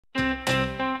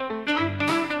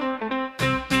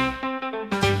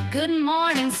Good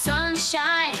morning,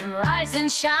 sunshine, rise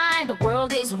and shine. The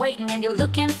world is waiting and you're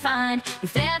looking fine.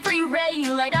 With every ray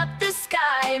you light up the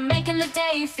sky, making the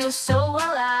day feel so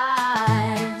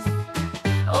alive.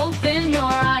 Open your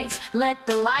eyes, let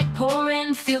the light pour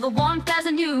in. Feel the warmth as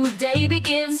a new day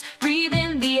begins. Breathe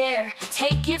in the air,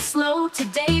 take it slow.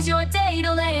 Today's your day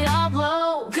to let it all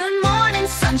blow. Good morning,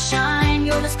 sunshine,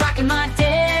 you're the spark in my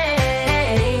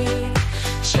day.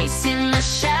 Chasing the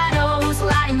shadows,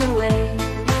 lighting the way.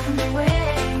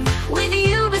 With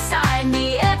you beside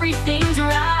me, everything's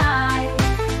right.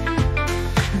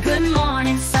 Good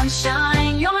morning,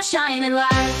 sunshine, you're my shining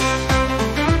light.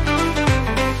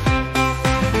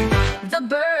 The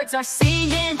birds are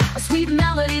singing a sweet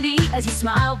melody as you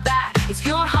smile back. It's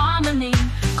your harmony.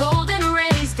 Golden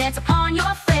rays dance upon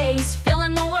your face,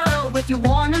 filling the world with your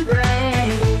warm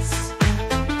embrace.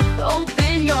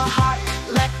 Open your heart,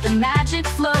 let the magic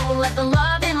flow. Let the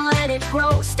love and let it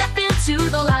grow. Step into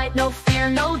the light, no fear,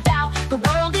 no doubt. The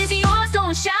world is yours,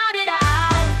 don't shout it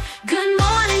out. Good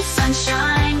morning,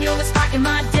 sunshine, you're the spark in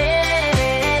my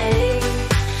day.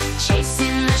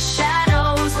 Chasing the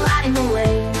shadows, lighting the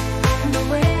way.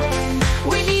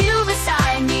 With you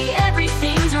beside me,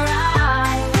 everything's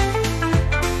right.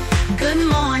 Good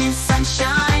morning,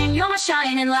 sunshine, you're my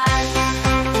shining light.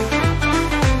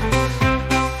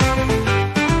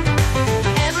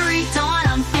 Every dawn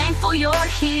I'm thankful you're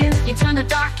here. You turn the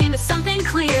dark into something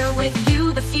clear. With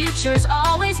you the future's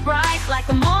always bright, like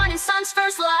the morning sun's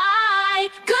first light.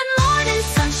 Good morning,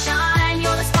 sunshine,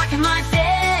 you're the spark in my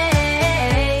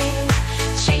day.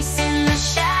 Chasing the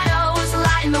shadows,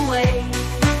 lighting the way.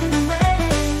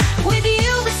 With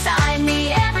you beside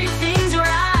me, everything's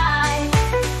right.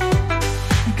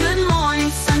 Good morning,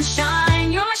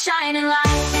 sunshine, you're my shining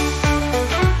light.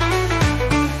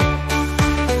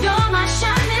 You're my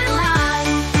shining light.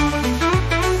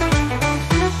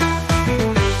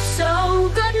 So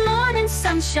good morning,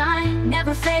 sunshine,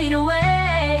 never fade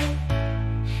away.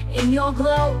 In your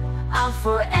glow, I'll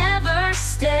forever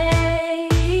stay.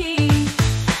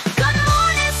 Good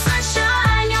morning,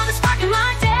 sunshine, you're the spark in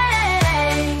my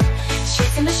day.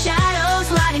 Chasing the shadows,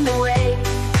 lighting the way.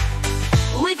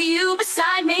 With you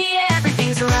beside me,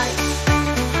 everything's right.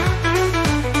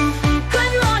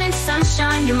 Good morning,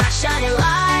 sunshine, you're my shining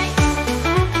light.